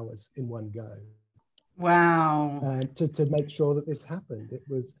 24 hours in one go. Wow. To make sure that this happened. It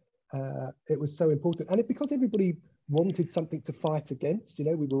was so important. And because everybody wanted something to fight against, you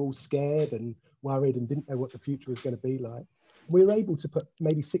know, we were all scared and worried and didn't know what the future was going to be like. We were able to put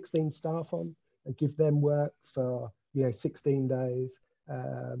maybe 16 staff on and give them work for, 16 days,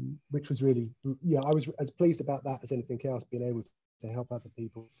 which was really, I was as pleased about that as anything else, being able to help other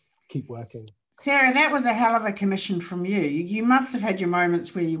people keep working. Sarah, that was a hell of a commission from you. You must have had your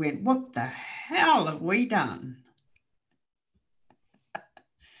moments where you went, what the hell have we done?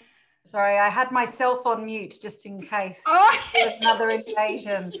 Sorry, I had myself on mute just in case there was another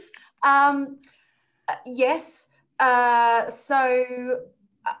invasion. Yes. I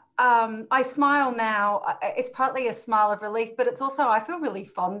smile now. It's partly a smile of relief, but it's also, I feel really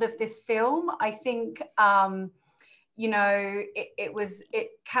fond of this film. I think, it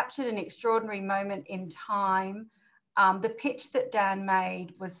captured an extraordinary moment in time. The pitch that Dan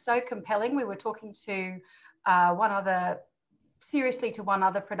made was so compelling. We were talking to one other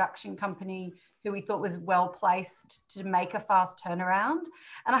production company who we thought was well placed to make a fast turnaround.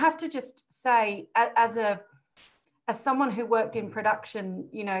 And I have to just say, as someone who worked in production,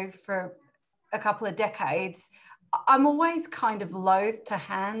 for a couple of decades, I'm always kind of loath to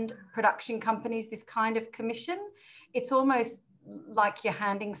hand production companies this kind of commission. It's almost like you're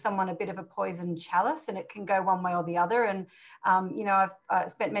handing someone a bit of a poison chalice, and it can go one way or the other. And, I've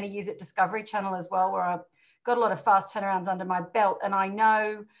spent many years at Discovery Channel as well, where I've got a lot of fast turnarounds under my belt. And I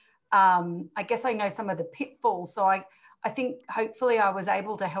know, I guess I know some of the pitfalls. So I think hopefully I was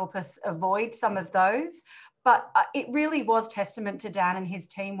able to help us avoid some of those. But it really was testament to Dan and his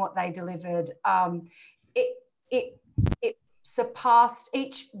team, what they delivered. It surpassed,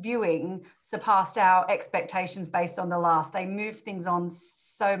 each viewing surpassed our expectations based on the last. They moved things on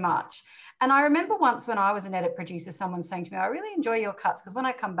so much. And I remember once when I was an edit producer, someone saying to me, I really enjoy your cuts, because when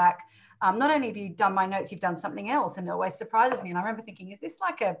I come back, not only have you done my notes, you've done something else, and it always surprises me. And I remember thinking, is this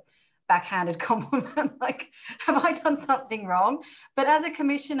like a backhanded compliment? Like, have I done something wrong? But as a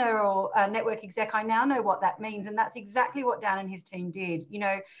commissioner or a network exec, I now know what that means. And that's exactly what Dan and his team did.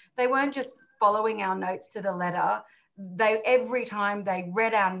 They weren't just following our notes to the letter. Every time they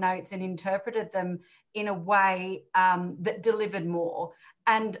read our notes and interpreted them in a way that delivered more.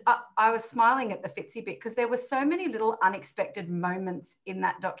 And I was smiling at the Fitzy bit, because there were so many little unexpected moments in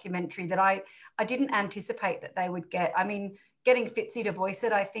that documentary that I didn't anticipate that they would get. I mean, getting Fitzy to voice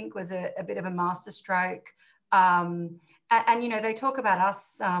it, I think, was a bit of a masterstroke. And they talk about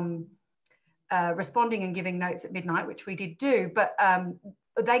us responding and giving notes at midnight, which we did do, but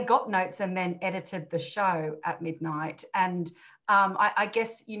they got notes and then edited the show at midnight. And I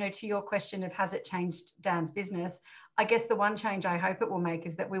guess, to your question of has it changed Dan's business, I guess the one change I hope it will make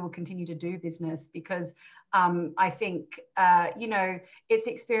is that we will continue to do business, because I think, it's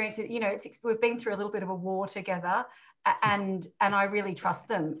experience, we've been through a little bit of a war together, and I really trust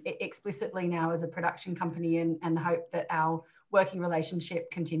them explicitly now as a production company, and hope that our working relationship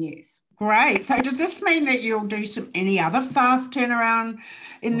continues. Great. So does this mean that you'll do any other fast turnaround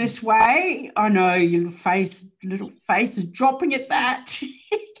in this way? I know your little face is dropping at that.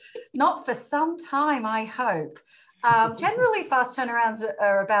 Not for some time, I hope. Generally, fast turnarounds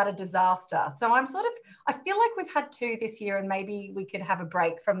are about a disaster. So I feel like we've had 2 this year and maybe we could have a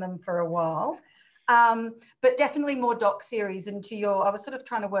break from them for a while. But definitely more doc series. And I was sort of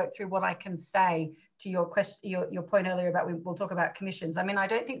trying to work through what I can say to your question, your point earlier about we'll talk about commissions. I mean, I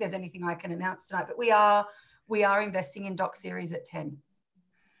don't think there's anything I can announce tonight, but we are investing in doc series at 10.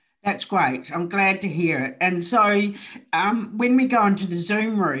 That's great. I'm glad to hear it. And so when we go into the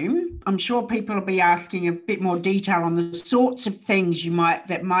Zoom room, I'm sure people will be asking a bit more detail on the sorts of things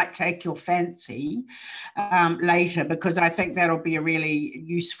that might take your fancy later, because I think that'll be a really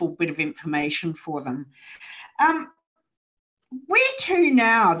useful bit of information for them. Where to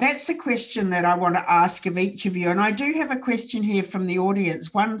now? That's the question that I want to ask of each of you. And I do have a question here from the audience.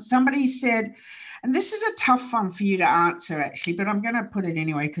 Somebody said, and this is a tough one for you to answer, actually, but I'm going to put it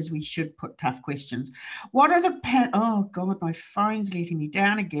anyway because we should put tough questions. What are the oh, God, my phone's letting me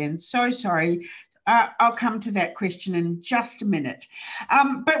down again. So sorry. I'll come to that question in just a minute.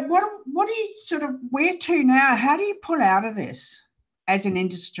 But what do you where to now? How do you pull out of this as an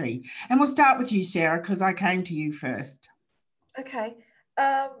industry? And we'll start with you, Sarah, because I came to you first. Okay.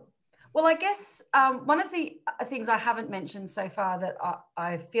 Well, I guess one of the things I haven't mentioned so far that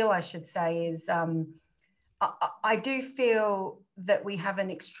I feel I should say is I do feel that we have an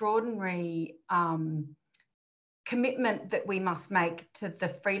extraordinary commitment that we must make to the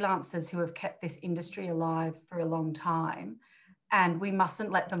freelancers who have kept this industry alive for a long time, and we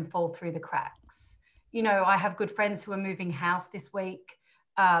mustn't let them fall through the cracks. You know, I have good friends who are moving house this week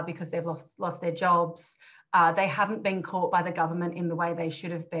because they've lost their jobs. They haven't been caught by the government in the way they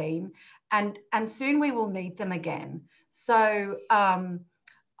should have been. And soon we will need them again. So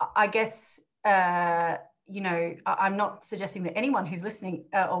I guess, you know, I'm not suggesting that anyone who's listening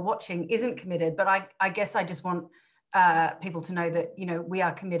or watching isn't committed, but I guess I just want people to know that, you know, we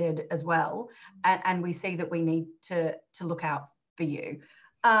are committed as well. And we see that we need to look out for you.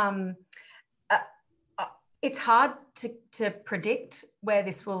 It's hard to predict where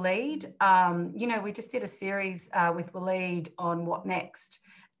this will lead. You know, we just did a series with Waleed on what next.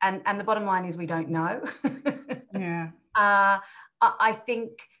 And the bottom line is we don't know. Yeah. I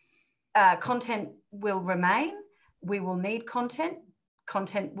think content will remain. We will need content.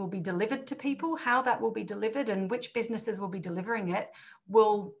 Content will be delivered to people. How that will be delivered and which businesses will be delivering it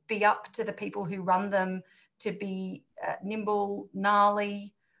will be up to the people who run them to be nimble,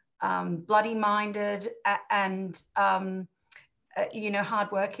 gnarly, bloody-minded and, you know,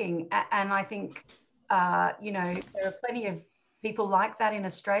 hardworking. And I think, you know, there are plenty of people like that in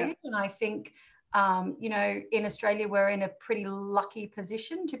Australia. And I think, you know, in Australia, we're in a pretty lucky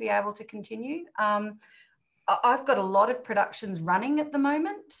position to be able to continue. I've got a lot of productions running at the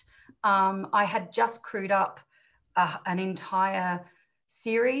moment. I had just crewed up an entire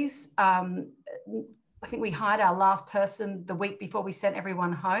series. I think we hired our last person the week before we sent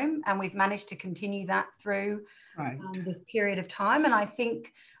everyone home, and we've managed to continue that through this period of time. And I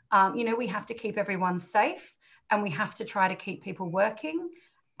think, you know, we have to keep everyone safe and we have to try to keep people working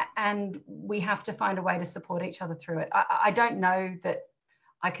and we have to find a way to support each other through it. I don't know that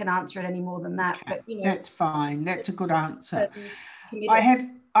I can answer it any more than that, but you know, that's fine. That's a good answer.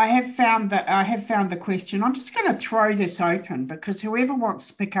 I have found the question. I'm just going to throw this open because whoever wants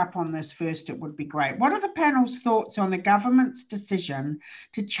to pick up on this first, it would be great. What are the panel's thoughts on the government's decision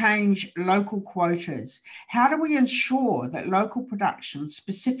to change local quotas? How do we ensure that local production,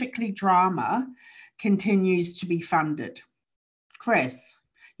 specifically drama, continues to be funded? Chris,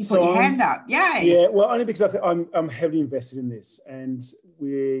 you put your hand up. Yay! Yeah, well, only because I'm heavily invested in this, and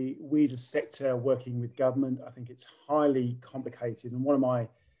we as a sector are working with government. I think it's highly complicated, and one of my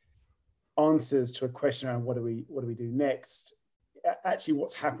answers to a question around what do we do next, actually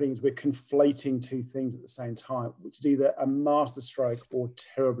what's happening is we're conflating 2 things at the same time, which is either a masterstroke or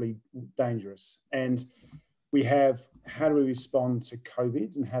terribly dangerous. And we have, how do we respond to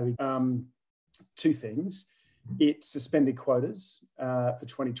COVID, and how do we 2 things. It suspended quotas for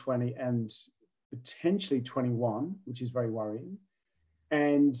 2020 and potentially 21, which is very worrying.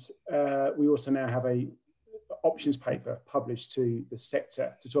 And we also now have a options paper published to the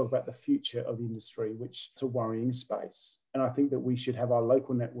sector to talk about the future of the industry, which is a worrying space. And I think that we should have our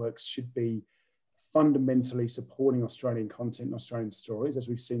local networks should be fundamentally supporting Australian content and Australian stories, as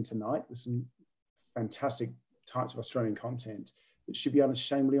we've seen tonight with some fantastic types of Australian content that should be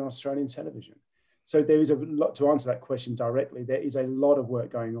unashamedly on Australian television. So there is a lot to answer that question directly. There is a lot of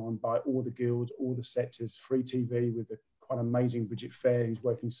work going on by all the guilds, all the sectors, Free TV with the quite amazing Bridget Fair, who's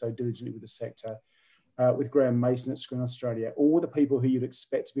working so diligently with the sector, with Graham Mason at Screen Australia. All the people who you'd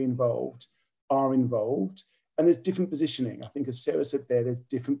expect to be involved are involved. And there's different positioning. I think as Sarah said there's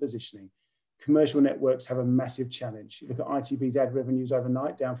different positioning. Commercial networks have a massive challenge. You look at ITV's ad revenues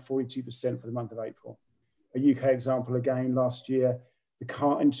overnight, down 42% for the month of April. A UK example again, last year, the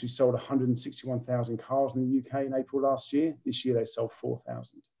car industry sold 161,000 cars in the UK in April last year. This year they sold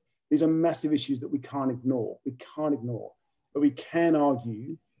 4,000. These are massive issues that we can't ignore. We can't ignore, but we can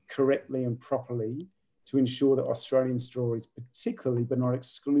argue correctly and properly to ensure that Australian stories, particularly but not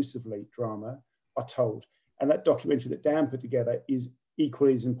exclusively drama, are told. And that documentary that Dan put together is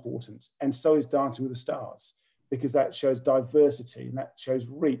equally as important. And so is Dancing with the Stars, because that shows diversity and that shows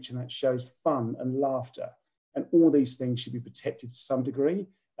reach and that shows fun and laughter. And all these things should be protected to some degree,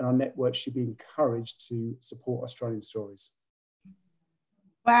 and our network should be encouraged to support Australian stories.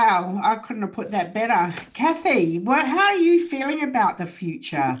 Wow, I couldn't have put that better. Cathie, how are you feeling about the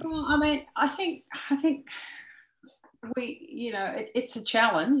future? Well, I mean, I think we, you know, it's a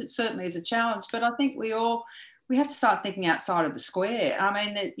challenge. It certainly is a challenge, but I think we have to start thinking outside of the square. I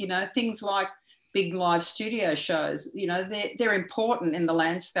mean, you know, things like big live studio shows, you know, they're important in the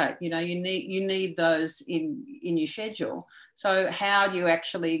landscape. You know, you need those in your schedule. So how do you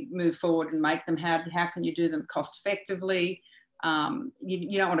actually move forward and make them? How can you do them cost effectively?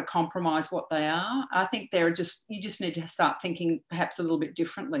 You don't want to compromise what they are. I think you just need to start thinking perhaps a little bit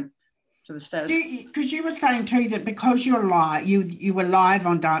differently to the status. Because you were saying too that because you were live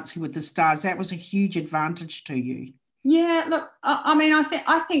on Dancing with the Stars, that was a huge advantage to you. Yeah, look, I mean,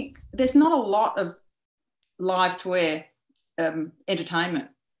 I think there's not a lot of live to air entertainment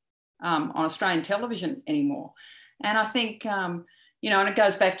on Australian television anymore, and I think you know, and it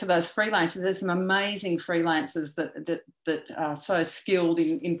goes back to those freelancers. There's some amazing freelancers that are so skilled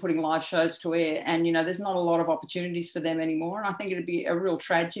in putting live shows to air, and you know, there's not a lot of opportunities for them anymore. And I think it'd be a real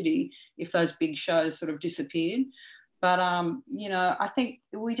tragedy if those big shows sort of disappeared. But you know, I think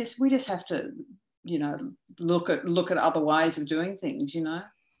we just have to, you know, look at other ways of doing things, you know.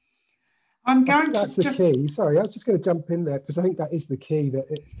 That's the key. Sorry, I was just going to jump in there because I think that is the key, that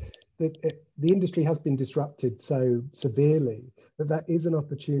the industry has been disrupted so severely that is an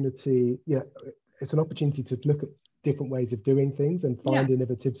opportunity. Yeah, it's an opportunity to look at different ways of doing things and find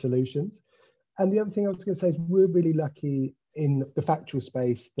innovative solutions. And the other thing I was going to say is we're really lucky in the factual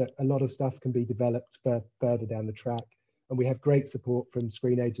space that a lot of stuff can be developed further down the track. And we have great support from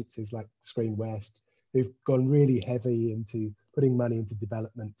screen agencies like Screen West, who've gone really heavy into putting money into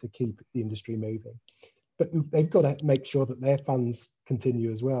development to keep the industry moving. But they've got to make sure that their funds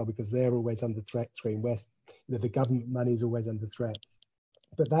continue as well, because they're always under threat. Screen West, you know, the government money is always under threat.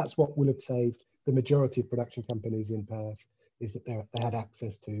 But that's what will have saved the majority of production companies in Perth, is that they had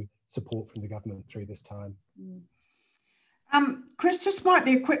access to support from the government through this time. Chris, this might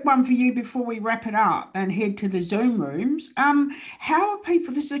be a quick one for you before we wrap it up and head to the Zoom rooms. How are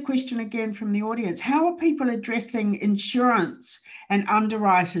people, this is a question again from the audience, how are people addressing insurance and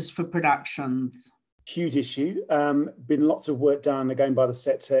underwriters for productions? Huge issue. Been lots of work done again by the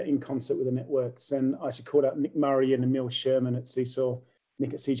sector in concert with the networks. And I should call out Nick Murray and Emil Sherman at Seesaw,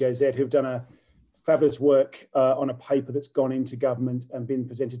 Nick at CJZ, who've done a fabulous work on a paper that's gone into government and been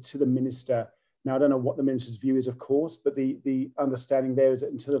presented to the minister. Now, I don't know what the minister's view is, of course, but the understanding there is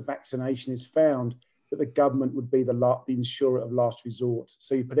that until a vaccination is found, that the government would be the insurer of last resort.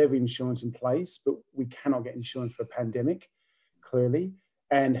 So you put every insurance in place, but we cannot get insurance for a pandemic, clearly.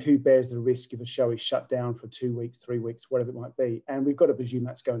 And who bears the risk if a show is shut down for 2 weeks, 3 weeks, whatever it might be? And we've got to presume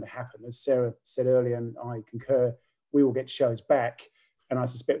that's going to happen. As Sarah said earlier, and I concur, we will get shows back. And I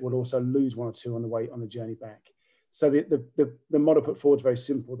suspect we'll also lose one or two on the journey back. So the model put forward is very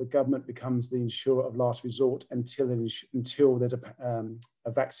simple. The government becomes the insurer of last resort until there's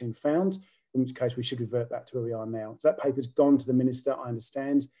a vaccine found, in which case we should revert back to where we are now. So that paper's gone to the minister, I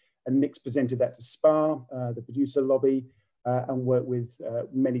understand, and Nick's presented that to SPA, the producer lobby, and worked with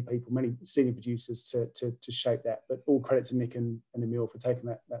many people, many senior producers to shape that. But all credit to Nick and Emil for taking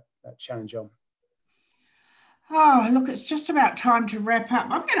that challenge on. Oh, look, it's just about time to wrap up.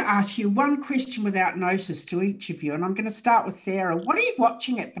 I'm going to ask you one question without notice to each of you, and I'm going to start with Sarah. What are you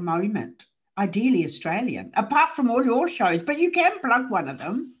watching at the moment? Ideally Australian, apart from all your shows, but you can plug one of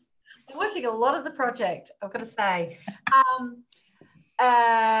them. I'm watching a lot of The Project, I've got to say.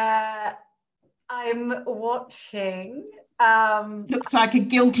 I'm watching... Looks like a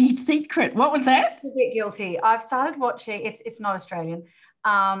guilty secret. What was that? A bit guilty. I've started watching, it's not Australian,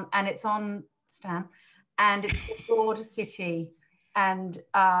 and it's on Stan. And it's Broad City, and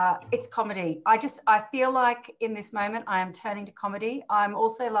it's comedy. I feel like in this moment I am turning to comedy. I'm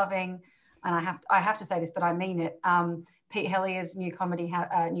also loving, and I have to say this, but I mean it, Pete Hellier's new comedy,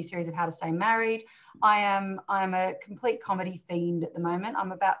 new series of How to Stay Married. I am a complete comedy fiend at the moment.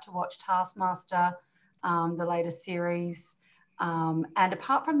 I'm about to watch Taskmaster, the latest series. And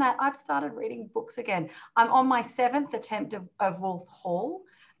apart from that, I've started reading books again. I'm on my 7th attempt of Wolf Hall,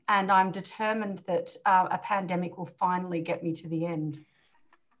 and I'm determined that a pandemic will finally get me to the end.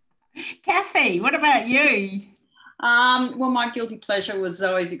 Cathie, what about you? Well, my guilty pleasure was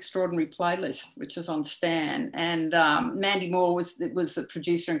Zoe's Extraordinary Playlist, which was on Stan, and Mandy Moore was the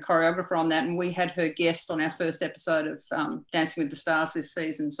producer and choreographer on that, and we had her guest on our first episode of Dancing with the Stars this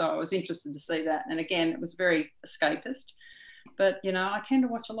season, so I was interested to see that. And again, it was very escapist, but you know, I tend to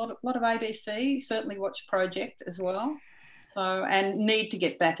watch a lot of ABC, certainly watch Project as well, so, and need to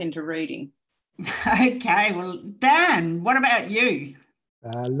get back into reading. Okay, well, Dan, what about you?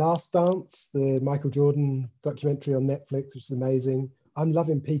 Last Dance, the Michael Jordan documentary on Netflix, which is amazing. I'm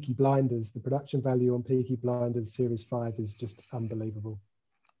loving Peaky Blinders. The production value on Peaky Blinders Series 5 is just unbelievable.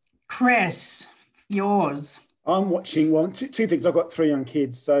 Chris, yours. I'm watching, well, two things. I've got 3 young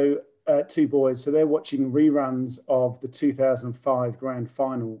kids, so 2 boys. So they're watching reruns of the 2005 Grand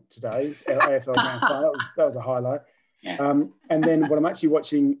Final today, AFL Grand Final. That was a highlight. Yeah. And then what I'm actually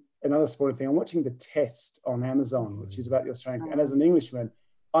watching, another sporting thing, I'm watching The Test on Amazon, which is about the Australian. And as an Englishman,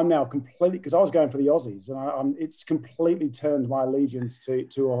 I'm now completely, because I was going for the Aussies, and it's completely turned my allegiance to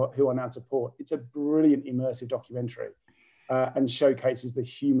who I now support. It's a brilliant immersive documentary and showcases the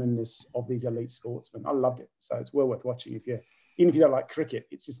humanness of these elite sportsmen. I loved it, so it's well worth watching. Even if you don't like cricket,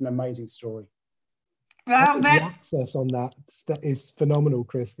 it's just an amazing story. Well, the access on that is phenomenal,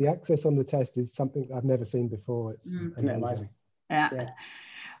 Chris. The access on The Test is something I've never seen before. It's amazing. Yeah.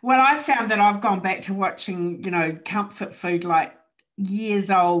 Well, I found that I've gone back to watching, you know, comfort food like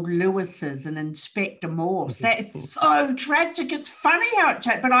years old Lewis's and Inspector Morse. That's so tragic. It's funny how it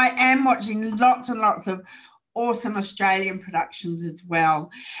changed, but I am watching lots and lots of awesome Australian productions as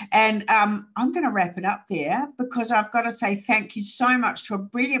well. And I'm going to wrap it up there because I've got to say thank you so much to a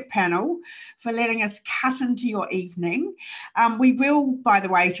brilliant panel for letting us cut into your evening. We will, by the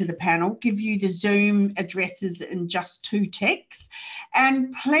way, to the panel, give you the Zoom addresses in just 2 ticks.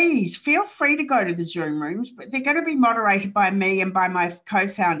 And please feel free to go to the Zoom rooms, but they're going to be moderated by me and by my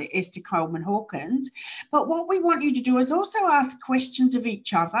co-founder, Esther Coleman-Hawkins. But what we want you to do is also ask questions of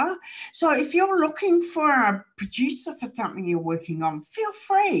each other. So if you're looking for a producer for something you're working on, feel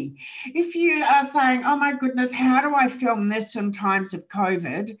free. If you are saying, oh my goodness, how do I film this in times of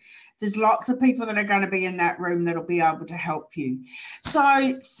COVID? There's lots of people that are going to be in that room that'll be able to help you.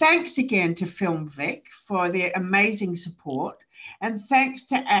 So thanks again to Film Vic for their amazing support. And thanks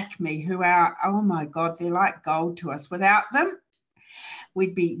to Acme, who are, oh my God, they're like gold to us. Without them,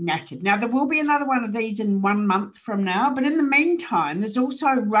 we'd be knackered. Now, there will be another one of these in 1 month from now, but in the meantime, there's also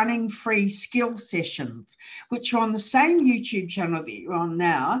running free skill sessions, which are on the same YouTube channel that you're on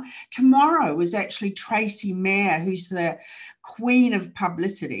now. Tomorrow is actually Tracy Mayer, who's the queen of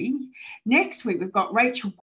publicity. Next week, we've got Rachel